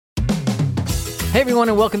Hey everyone,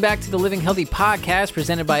 and welcome back to the Living Healthy podcast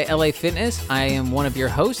presented by LA Fitness. I am one of your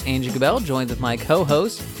hosts, Angie Gabel, joined with my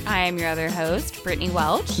co-host. I am your other host, Brittany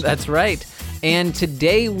Welch. That's right. And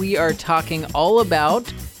today we are talking all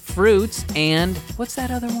about fruits and what's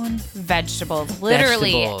that other one? Vegetables.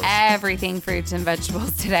 Literally Vegetables. Everything fruits and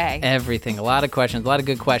vegetables today. Everything. A lot of questions, a lot of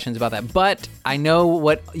good questions about that. But I know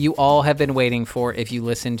what you all have been waiting for if you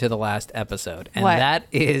listen to the last episode. And What? that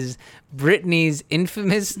is Brittany's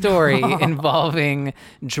infamous story involving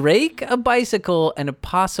Drake, a bicycle, and a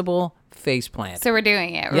possible faceplant. So we're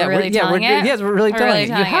doing it. We're really telling it? Yes, we're really telling it.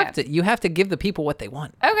 telling You have to give the people what they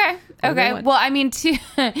want. Okay. Well, I mean,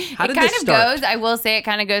 How did it kind this of start? goes, I will say it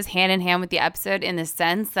kind of goes hand in hand with the episode in the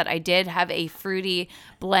sense that I did have a fruity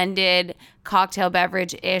blended cocktail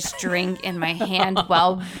beverage-ish drink in my hand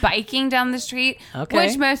while biking down the street, Okay.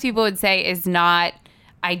 which most people would say is not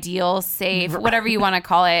ideal, safe, whatever you want to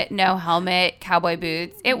call it. No helmet, cowboy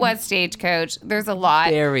boots. It was stagecoach. There's a lot.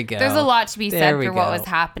 There we go. There's a lot to be There said we for what go. was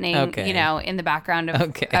happening, Okay. in the background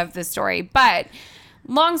Okay. of the story. But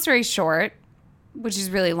long story short, which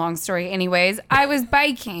is really long story anyways, I was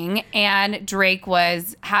biking and Drake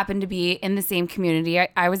happened to be in the same community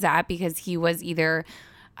I was at because he was either...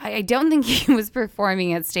 I don't think he was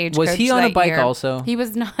performing at Stagecoach. Was he on a that bike year. also? He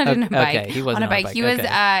was not on a bike. Okay, he wasn't on a bike. He was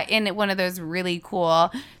okay. in one of those really cool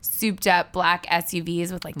souped up black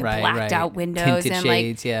SUVs with like the Right, blacked out windows Tinted and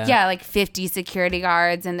shades, like yeah. like 50 security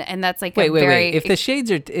guards and that's like Wait. very If the shades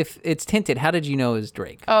are, if it's tinted, how did you know it was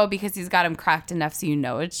Drake? Oh, because he's got them cracked enough so you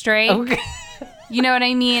know it's Drake. Okay. You know what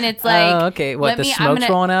I mean? It's like, Oh, okay. What, the smoke's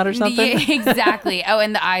rolling out or something? Yeah, exactly. Oh,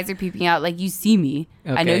 and the eyes are peeping out. Like, you see me.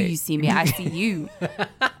 I know Okay. you see me. I see you.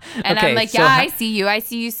 And Okay, I'm like, so yeah, how- I see you. I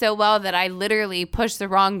see you so well that I literally pushed the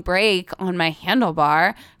wrong brake on my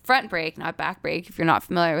handlebar. Front brake, not back brake. If you're not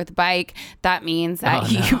familiar with the bike, that means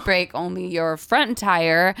that you brake only your front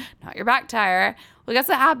tire, not your back tire. Well, guess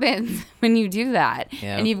what happens when you do that?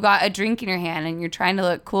 Yeah. And you've got a drink in your hand and you're trying to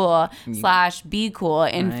look cool / be cool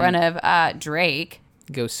in front of Drake.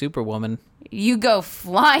 Go Superwoman. You go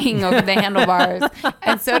flying over the handlebars,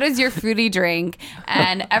 and so does your fruity drink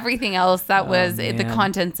and everything else that was the man.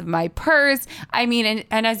 contents of my purse. I mean,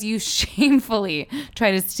 and as you shamefully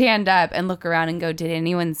try to stand up and look around and go, did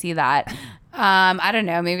anyone see that? I don't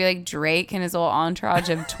know, maybe like Drake and his whole entourage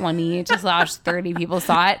of 20 to / 30 people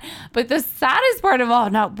saw it. But the saddest part of all,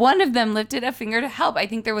 not one of them lifted a finger to help. I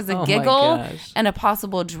think there was a my giggle gosh. and a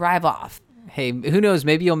possible drive off. Hey, who knows?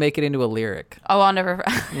 Maybe you'll make it into a lyric. Oh, I'll never.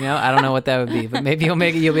 You know, I don't know what that would be, but maybe you'll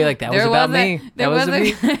make it. You'll be like, that was about me. That was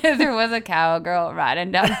me. There was a cowgirl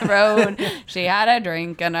riding down the road. She had a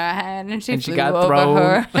drink in her hand and she flew got over thrown.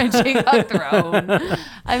 her and she got thrown.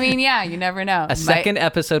 I mean, yeah, you never know. A second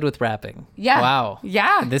episode with rapping. Yeah. Wow.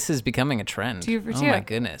 Yeah. This is becoming a trend. 2 for 2. Oh my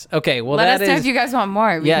goodness. Okay. Well, Let that us know is. if you guys want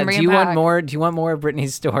more. We Yeah. can bring Do you it want back. more? Do you want more of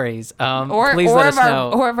Brittany's stories? Or please let of us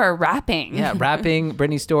know. Or of our rapping. Yeah, rapping,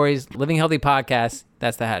 Brittany Stories, Living Healthy Podcast.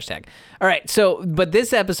 That's the hashtag. All right. So, but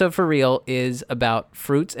this episode for real is about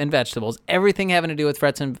fruits and vegetables, everything having to do with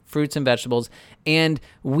fruits and vegetables. And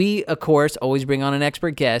we, of course, always bring on an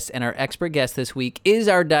expert guest. And our expert guest this week is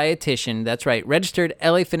our dietitian. That's right. Registered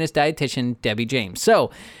LA Fitness dietitian, Debbie James. So,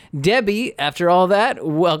 Debbie, after all that,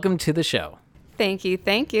 welcome to the show. Thank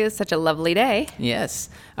you. Such a lovely day. Yes.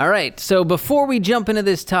 All right. So before we jump into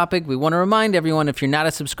this topic, we want to remind everyone, if you're not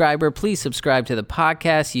a subscriber, please subscribe to the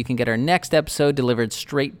podcast. You can get our next episode delivered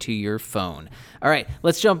straight to your phone. All right.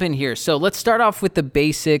 Let's jump in here. So let's start off with the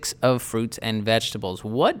basics of fruits and vegetables.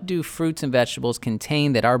 What do fruits and vegetables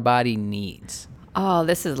contain that our body needs? Oh,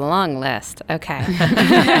 this is a long list. Okay.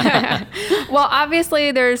 Well,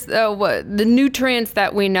 obviously, there's the nutrients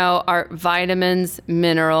that we know are vitamins,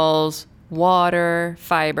 minerals, water,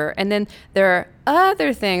 fiber, and then there are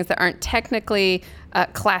other things that aren't technically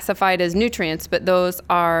classified as nutrients, but those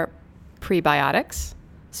are prebiotics.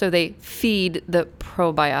 So they feed the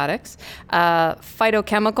probiotics.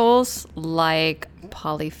 Phytochemicals like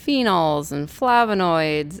polyphenols and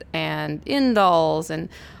flavonoids and indoles and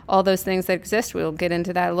all those things that exist. We'll get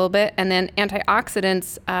into that a little bit. And then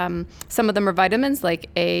antioxidants, some of them are vitamins like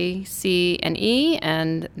A, C, and E,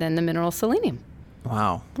 and then the mineral selenium.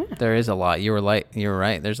 Wow. There is a lot. You were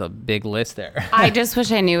right. There's a big list there. I just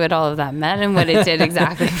wish I knew what all of that meant and what it did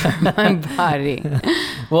exactly for my body.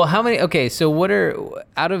 Well, how many? Okay, so what are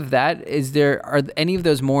out of that? Are any of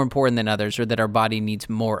those more important than others, or that our body needs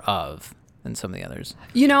more of? than some of the others.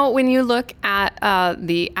 You know, when you look at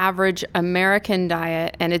the average American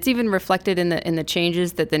diet, and it's even reflected in the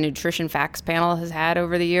changes that the Nutrition Facts Panel has had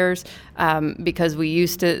over the years, because we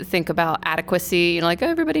used to think about adequacy, you know, like, oh,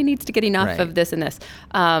 everybody needs to get enough of this and this,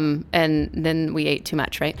 and then we ate too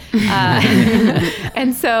much, right?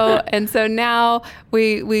 And so now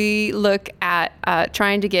we look at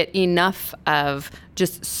trying to get enough of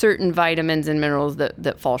just certain vitamins and minerals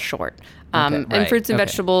that fall short. And fruits and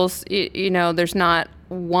vegetables, you know, there's not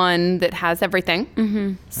one that has everything.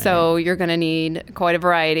 Mm-hmm. So you're going to need quite a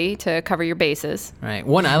variety to cover your bases. Right.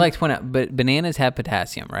 One, I like to point out, but bananas have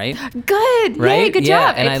potassium, right? Good. Right? Yay, good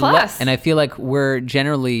job. And A+. and I feel like we're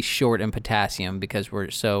generally short in potassium because we're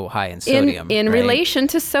so high in sodium. In right? relation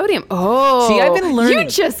to sodium. Oh. See, I've been learning. You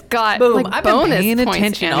just got Boom. like I've been bonus paying points.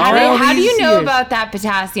 attention Anna. all How do you these know years. about that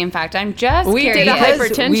potassium fact? I'm just We did curious. a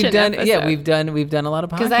hypertension We've done, episode. we've done a lot of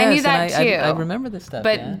podcasts. 'Cause I knew that and too. I remember this stuff.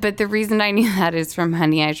 But the reason I knew that is from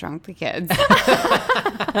Honey, I Shrunk the Kids.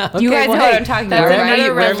 Okay, You guys well, know what hey, I'm talking that's about,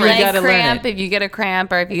 another right? reference. You gotta Leg learn cramp, it. if you get a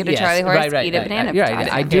cramp, or if you get a Yes, Charlie horse, right, eat a banana. You're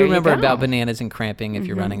right. I do There you remember go. about bananas and cramping if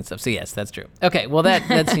you're running and stuff. So yes, that's true. Okay, well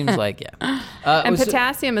that seems like And so-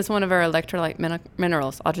 potassium is one of our electrolyte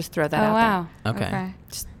minerals. I'll just throw that Oh, out wow. Okay. there.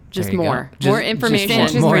 Just There you more. go. More Just information. more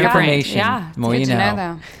Interesting fact. information. Yeah. The more it's you good to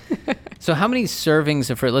know. though. So how many servings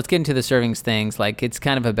of fruit? Let's get into the servings things. Like it's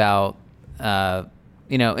kind of about,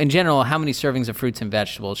 you know, in general, how many servings of fruits and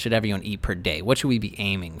vegetables should everyone eat per day? What should we be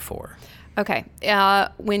aiming for? Okay.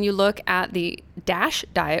 When you look at the DASH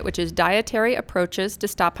diet, which is Dietary Approaches to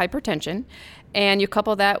Stop Hypertension, and you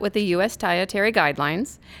couple that with the U.S. Dietary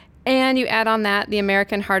Guidelines, and you add on that the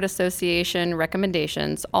American Heart Association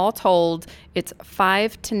recommendations, all told, it's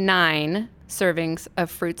 5 to 9 servings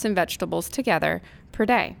of fruits and vegetables together per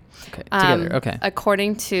day. Okay, together. Okay.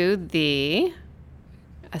 According to the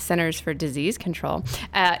Centers for Disease Control,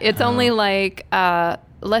 it's only like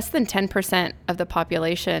less than 10% of the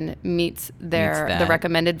population meets the that.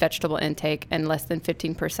 recommended vegetable intake, and less than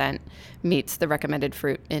 15% meets the recommended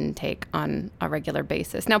fruit intake on a regular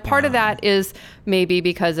basis. Now, part of that is maybe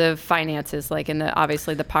because of finances, like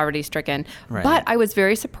obviously the poverty-stricken. Right. But I was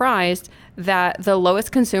very surprised that the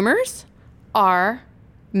lowest consumers are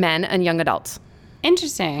men and young adults.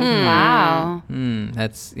 Interesting. Wow.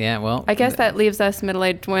 That's well. I guess that leaves us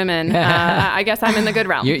middle-aged women. I guess I'm in the good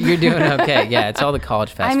realm. You're doing okay. Yeah, it's all the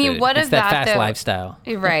college fast I mean, food. what it's if that that, fast though- lifestyle?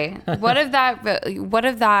 Right. What if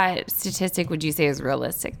that statistic would you say is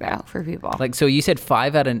realistic though for people? Like, so you said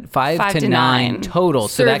 5 5 to to 9 9 total.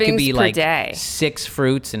 So that could servings be per like day. 6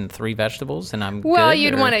 fruits and 3 vegetables, and I'm Well, good,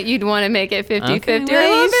 you'd or- want to make it 50-50 Okay, or a well,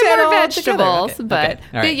 little you bit said more all together. vegetables, Okay, but okay,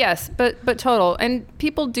 all right. yes, but total. And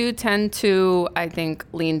people do tend to, I think,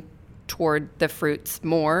 lean toward the fruits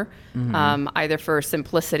more, either for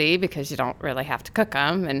simplicity because you don't really have to cook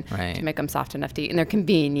them and Right. to make them soft enough to eat, and they're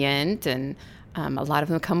convenient, and a lot of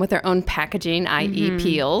them come with their own packaging, i.e.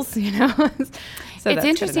 peels, you know. So it's that's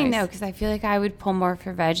interesting kinda though, nice. because I feel like I would pull more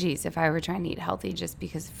for veggies if I were trying to eat healthy, just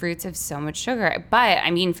because fruits have so much sugar. But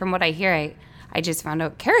I mean, from what I hear, I just found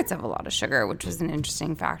out carrots have a lot of sugar, which was an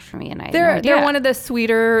interesting fact for me, and I had no idea. They're one of the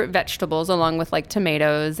sweeter vegetables, along with like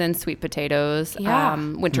tomatoes and sweet potatoes, Yeah.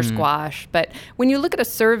 winter squash. But when you look at a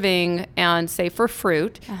serving and say for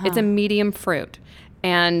fruit, it's a medium fruit.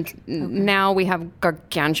 And now we have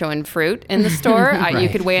gargantuan fruit in the store. You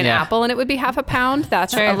Right. could weigh an Yeah. apple and it would be half a pound.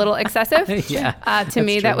 That's True. a little excessive. Yeah, To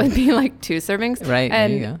me, that true. would be like 2 servings. Right, there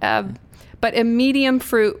And, you go. but a medium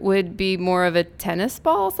fruit would be more of a tennis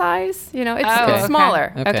ball size. You know, it's, Oh, it's okay.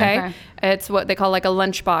 smaller. Okay. Okay. It's what they call like a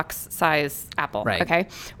lunchbox size apple. Right. Okay.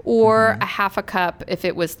 Or a half a cup if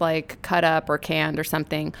it was like cut up or canned or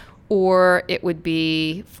something. Or it would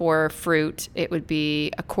be for fruit, it would be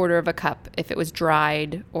a quarter of a cup if it was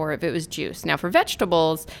dried or if it was juice. Now for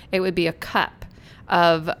vegetables, it would be a cup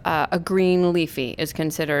of a green leafy is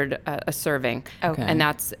considered a serving. Okay. And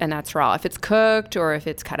that's raw. If it's cooked or if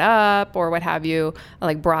it's cut up or what have you,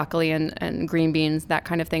 like broccoli and green beans, that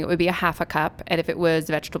kind of thing, it would be a half a cup. And if it was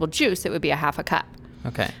vegetable juice, it would be a half a cup.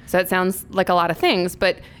 Okay. So that sounds like a lot of things,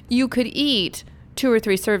 but you could eat 2 or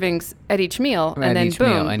 3 servings at each meal, At and then each boom,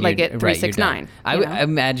 meal, and like you're- at 3, right, 6, you're 9. done. I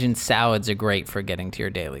imagine salads are great for getting to your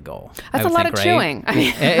daily goal. That's I a would lot think, of right? chewing. I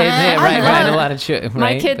mean, right, a lot of chewing. my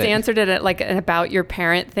right? kids But- answered it at like an about your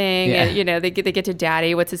parent thing, Yeah. and you know they get to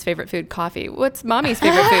daddy. What's his favorite food? Coffee. What's mommy's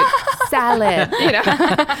favorite food? Salad. You know.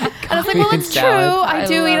 And I was like, well, and it's true. salad. I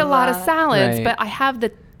do eat a love lot of that. salads, Right. but I have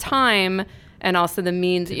the time and also the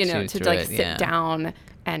means, you know, chew to through like it, sit yeah. down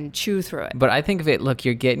and chew through it. But I think of it, look,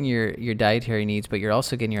 you're getting your dietary needs, but you're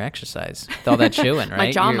also getting your exercise with all that chewing, right?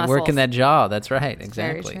 My jaw you're muscles. working that jaw. That's right.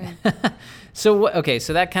 Very Exactly. true. So,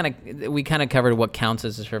 so that we kind of covered what counts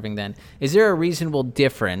as a serving then. Is there a reasonable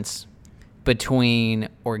difference between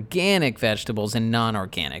organic vegetables and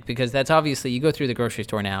non-organic? Because that's obviously, you go through the grocery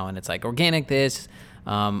store now and it's like organic this,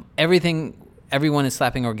 everyone is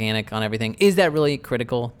slapping organic on everything. Is that really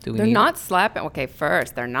critical? They're not slapping. Okay,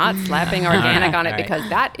 first, they're not slapping organic on it All right. because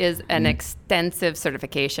that is an extensive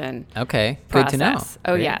certification. Okay, Process. good to know.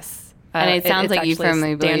 Oh, Great. yes. And it sounds it's like you actually a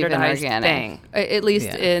firmly believe in standardized organic. thing, at least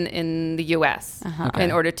Yeah. in the U.S. Okay.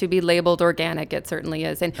 In order to be labeled organic, it certainly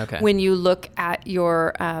is. And Okay. when you look at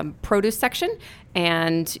your produce section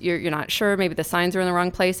and you're not sure, maybe the signs are in the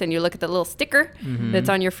wrong place, and you look at the little sticker that's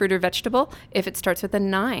on your fruit or vegetable, if it starts with a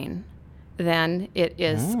 9, then it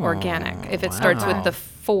is organic. If it starts with the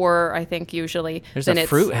 4, I think usually There's then a it's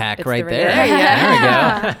fruit hack it's right the there. regular-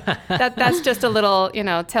 Yeah. There we go. that's just a little,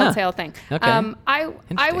 telltale thing. Okay. I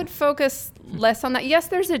Interesting. would focus less on that. Yes,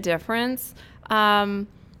 there's a difference,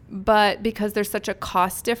 but because there's such a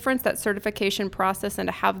cost difference, that certification process, and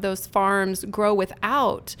to have those farms grow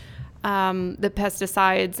without the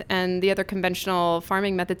pesticides and the other conventional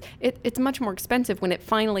farming methods, it's much more expensive when it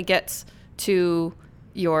finally gets to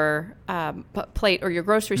your plate or your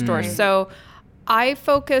grocery store. So I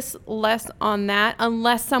focus less on that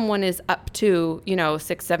unless someone is up to,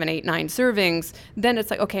 6, 7, 8, 9 servings. Then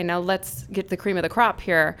it's like, okay, now let's get the cream of the crop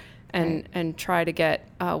here and try to get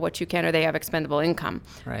what you can, or they have expendable income.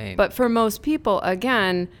 Right. But for most people,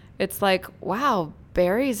 again, it's like, wow,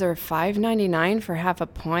 berries are $5.99 for half a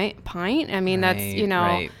pint. I mean, that's,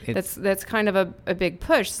 Right. that's kind of a big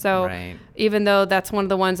push. So Right. even though that's one of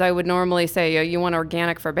the ones I would normally say, you want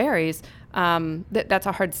organic for berries, that's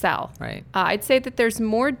a hard sell. Right. I'd say that there's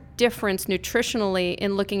more difference nutritionally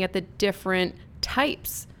in looking at the different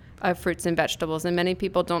types of fruits and vegetables. And many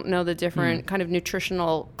people don't know the different kind of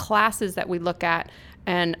nutritional classes that we look at.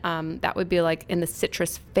 And that would be like in the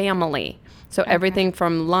citrus family. So everything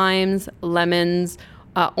from limes, lemons,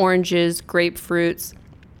 oranges, grapefruits.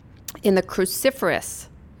 In the cruciferous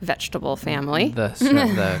vegetable family. The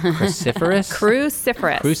cruciferous?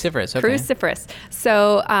 Cruciferous. Okay. Cruciferous.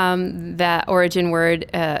 So that origin word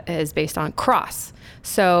is based on cross.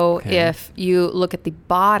 So if you look at the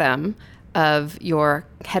bottom of your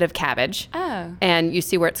head of cabbage and you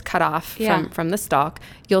see where it's cut off from the stalk,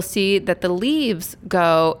 you'll see that the leaves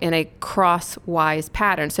go in a crosswise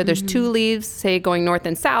pattern. So there's 2 leaves, say, going north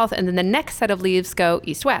and south, and then the next set of leaves go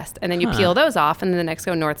east-west. And then you peel those off, and then the next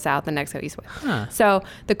go north-south, the next go east-west. So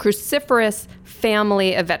the cruciferous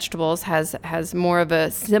family of vegetables has more of a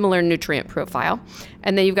similar nutrient profile.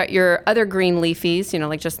 And then you've got your other green leafies,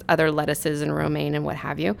 like just other lettuces and romaine and what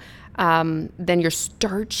have you. Then your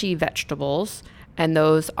starchy vegetables, and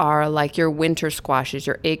those are like your winter squashes,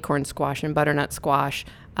 your acorn squash and butternut squash,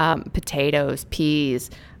 potatoes, peas,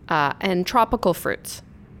 and tropical fruits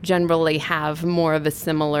generally have more of a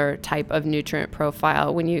similar type of nutrient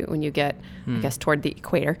profile when you get, I guess, toward the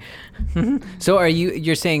equator. So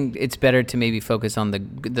you're saying it's better to maybe focus on the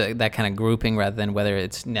that kind of grouping rather than whether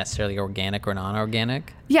it's necessarily organic or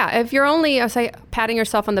non-organic? Yeah, if you're only, say, patting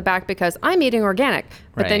yourself on the back because I'm eating organic,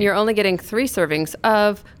 but then Right. you're only getting 3 servings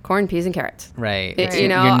of corn, peas, and carrots. Right. It- So you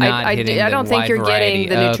know, you're not I hitting don't the think wide you're getting variety.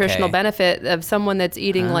 the nutritional Okay. benefit of someone that's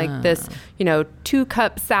eating like this,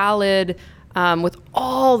 2-cup salad with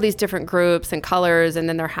all these different groups and colors, and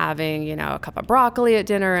then they're having, a cup of broccoli at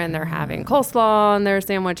dinner, and they're having coleslaw on their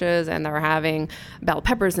sandwiches, and they're having bell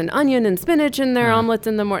peppers and onion and spinach in their omelets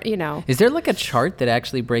in the morning, Is there like a chart that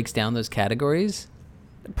actually breaks down those categories?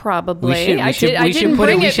 Probably. We should I put didn't it-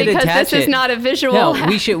 bring we it should because attach this is it. not a visual. No,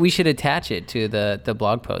 we should attach it to the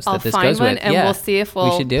blog post I'll that this find goes one with. and Yeah. we'll see if we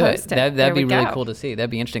we'll should do post it. That'd There be we really go. cool to see.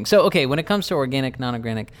 That'd be interesting. So okay, when it comes to organic,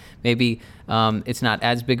 non-organic, maybe it's not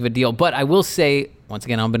as big of a deal. But I will say once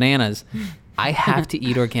again on bananas, I have to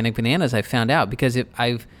eat organic bananas. I found out because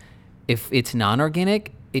if it's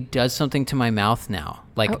non-organic, it does something to my mouth now.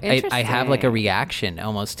 Like Oh, I have like a interesting. reaction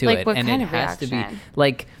almost to Like it, what and kind it of has to be reaction?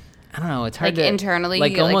 like. I don't know. It's hard Like to internally,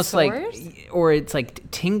 like you get, like, almost sores? or it's like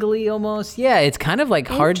tingly almost. Yeah, it's kind of like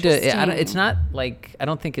hard to. It's Interesting. not like I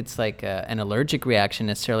don't think it's like an allergic reaction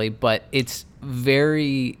necessarily, but it's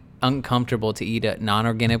very uncomfortable to eat a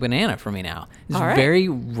non-organic banana for me now. It's All right. very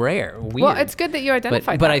rare. Weird. Well, it's good that you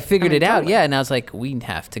identified But that. I figured mean, it out. totally. Yeah, and I was like, we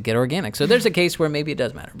have to get organic. So there's a case where maybe it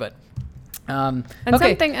does matter, but. And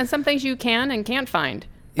Okay. some things you can and can't find.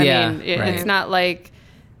 Yeah, I mean, right. it's not like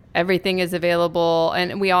everything is available,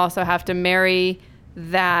 and we also have to marry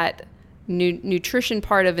that nutrition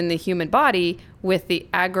part of in the human body with the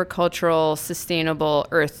agricultural sustainable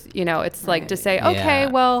earth. It's like to say, okay, Yeah.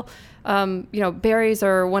 well, berries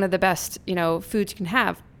are one of the best, foods you can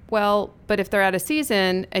have. Well, but if they're out of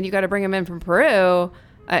season and you got to bring them in from Peru,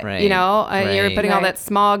 Right. you're putting all Right. that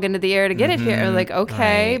smog into the air to get it here. Like,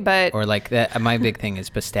 okay, Right. but Or like that. My big thing is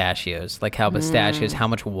pistachios. Like how pistachios, how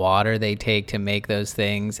much water they take to make those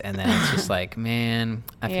things, and then it's just like, man,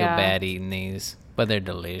 I feel Yeah. bad eating these, but they're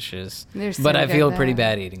delicious. They're so but I good, feel pretty though.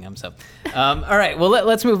 bad eating them. So, all right. Well,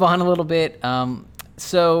 let's move on a little bit.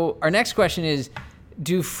 So our next question is: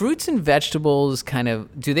 do fruits and vegetables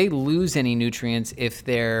do they lose any nutrients if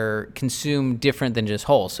they're consumed different than just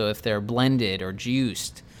whole? So if they're blended or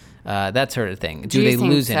juiced, that sort of thing. Do they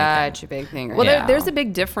lose anything? Such a big thing. Well, right there's now. a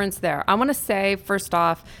big difference there. I want to say, first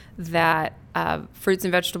off, that fruits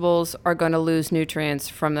and vegetables are going to lose nutrients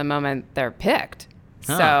from the moment they're picked.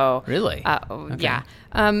 Huh, So really? Okay. Yeah.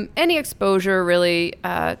 Any exposure really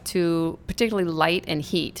to particularly light and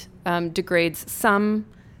heat degrades some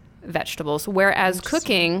vegetables, whereas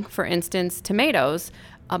cooking, for instance, tomatoes,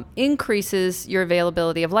 increases your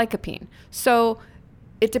availability of lycopene. So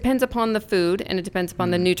it depends upon the food and it depends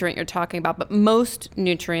upon the nutrient you're talking about, but most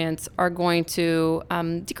nutrients are going to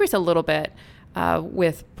decrease a little bit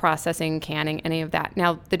with processing, canning, any of that.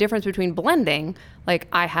 Now, the difference between blending, like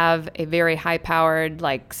I have a very high-powered,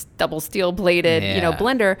 like double steel-bladed, Yeah.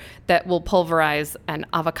 blender that will pulverize an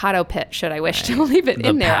avocado pit, should I wish to leave it The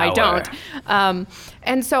in there. I power. don't.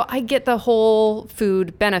 And so I get the whole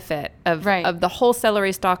food benefit of the whole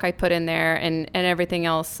celery stalk I put in there and everything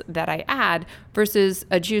else that I add versus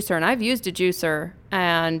a juicer. And I've used a juicer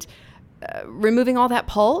and removing all that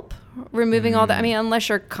pulp, removing all that. I mean, unless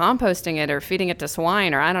you're composting it or feeding it to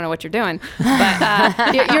swine or I don't know what you're doing,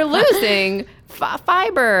 but you're losing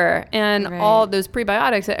fiber and Right. all those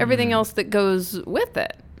prebiotics and everything else that goes with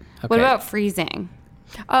it. What Okay. about freezing?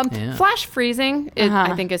 Yeah. Flash freezing,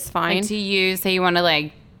 I think is fine. Like to use, say you want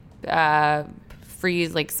to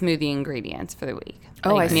freeze like smoothie ingredients for the week.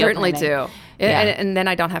 Oh, Like I meal certainly planning. do. Yeah. And then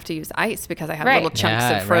I don't have to use ice because I have Right. little chunks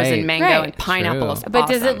Yeah, of frozen right. mango Right. and pineapple. True. Is But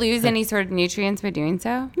does it awesome. lose any sort of nutrients by doing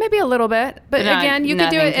so? Maybe a little bit. But Not- again, you could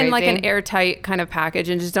do nothing it in like an crazy? airtight kind of package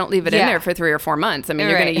and just don't leave it in Yeah. there for 3 or 4 months. I mean,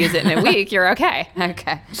 you're Right. going to use it in a week. You're okay.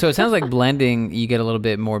 Okay. So it sounds like blending, you get a little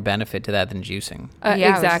bit more benefit to that than juicing.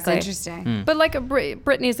 Yeah, Exactly. Which is interesting. But like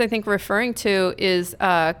Brittany's, I think, referring to is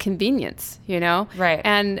convenience, Right.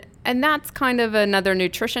 And that's kind of another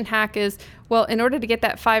nutrition hack is, well, in order to get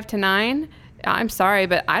that 5 to 9, I'm sorry,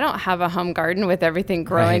 but I don't have a home garden with everything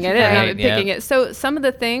growing Right, in it and right, I'm picking yeah. it. So some of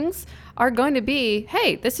the things are going to be,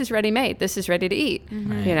 hey, this is ready made. This is ready to eat,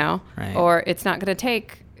 right. or it's not going to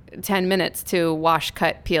take 10 minutes to wash,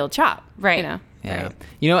 cut, peel, chop, Right. Yeah. Right.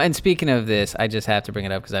 And speaking of this, I just have to bring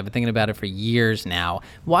it up because I've been thinking about it for years now.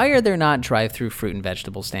 Why are there not drive-through fruit and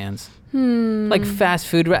vegetable stands? Like fast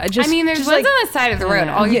food. Just, I mean, there's just ones like, on the side of the road.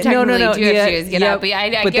 All you Yeah, technically do have to do is get out. But I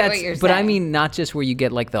get what that's- you're saying. But I mean, not just where you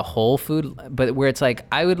get like the whole food, but where it's like,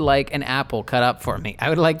 I would like an apple cut up for me. I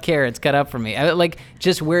would like carrots cut up for me. I would like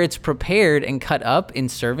just where it's prepared and cut up in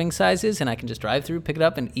serving sizes, and I can just drive through, pick it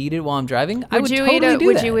up, and eat it while I'm driving. I would you totally eat a do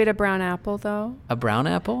Would that. you eat a brown apple though? A brown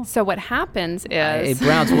apple? So what happens is It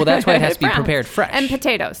browns. Well, that's why it has to be Browns. prepared fresh. And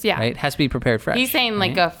potatoes, yeah. Right? It has to be prepared fresh. He's saying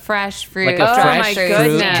like right? a fresh fruit. like a Oh, fresh my fruit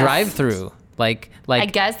goodness. drive-through. Like I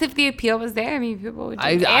guess if the appeal was there, I mean, people would.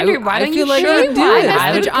 I- Do it. I- Andrew, why I don't feel you like show I would do one? it.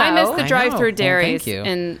 I would I miss go. the I drive-through know. Well, dairies thank you.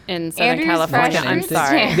 in Southern Andrew's California. fresh I'm fruit sorry.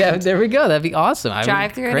 stand. Yeah, there we go. That'd be awesome.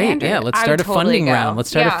 Drive-through at Great. Andrew. Yeah, let's I start would a totally funding go. round. Let's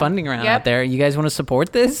start a Yeah. funding round Yep. out there. You guys want to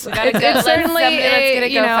support this? Gotta It's let's certainly let's get a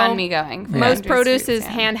you know, GoFundMe going. for Most Andrew's produce fruit is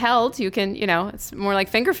stand. handheld. You can, it's more like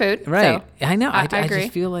finger food. Right. So I know. I agree.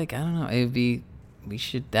 just feel like, I don't know. It would be,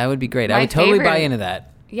 that would be great. I My would totally buy favorite- into that.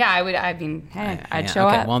 Yeah, I would. I mean, hey, I'd Yeah, show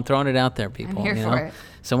okay. up. Well, I'm throwing it out there, people. here you for know? it.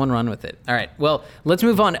 Someone run with it. All right. Well, let's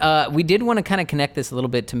move on. We did want to kind of connect this a little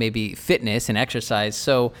bit to maybe fitness and exercise.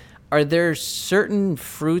 So are there certain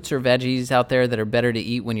fruits or veggies out there that are better to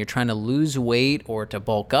eat when you're trying to lose weight or to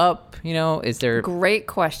bulk up? Is there... Great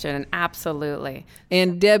question. Absolutely.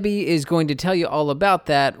 And Debbie is going to tell you all about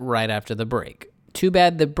that right after the break. Too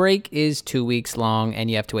bad the break is 2 weeks long and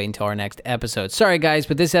you have to wait until our next episode. Sorry, guys,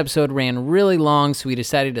 but this episode ran really long, so we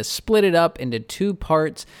decided to split it up into 2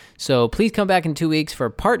 parts. So please come back in 2 weeks for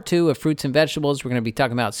part 2 of fruits and vegetables. We're going to be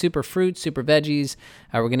talking about super fruits, super veggies.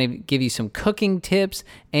 We're going to give you some cooking tips,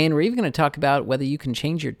 and we're even going to talk about whether you can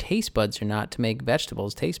change your taste buds or not to make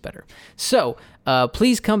vegetables taste better. So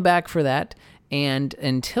please come back for that. And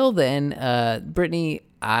until then, Brittany,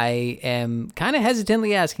 I am kind of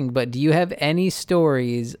hesitantly asking, but do you have any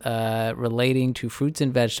stories relating to fruits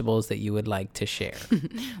and vegetables that you would like to share?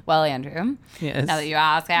 Well, Andrew, Yes. now that you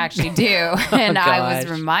ask, I actually do. And I was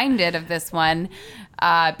gosh. reminded of this one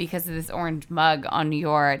because of this orange mug on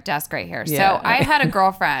your desk right here. Yeah. So I had a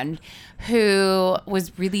girlfriend who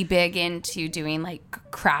was really big into doing like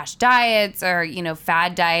crash diets or,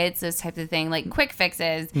 fad diets, this type of thing, like quick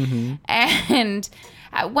fixes. Mm-hmm. And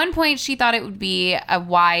at one point, she thought it would be a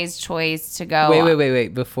wise choice to go.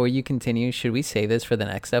 Wait. Before you continue, should we save this for the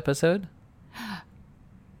next episode?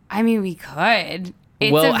 I mean, we could.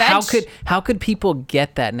 It's Well, a how could people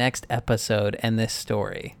get that next episode and this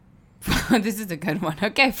story? This is a good one.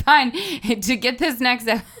 Okay, fine. To get this next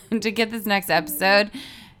episode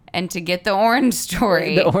and to get the orange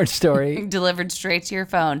story. The orange story. Delivered straight to your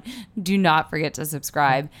phone. Do not forget to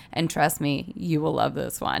subscribe. And trust me, you will love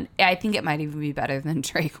this one. I think it might even be better than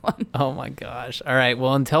Drake one. Oh my gosh. All right.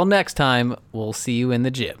 Well, until next time, we'll see you in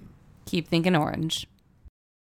the gym. Keep thinking orange.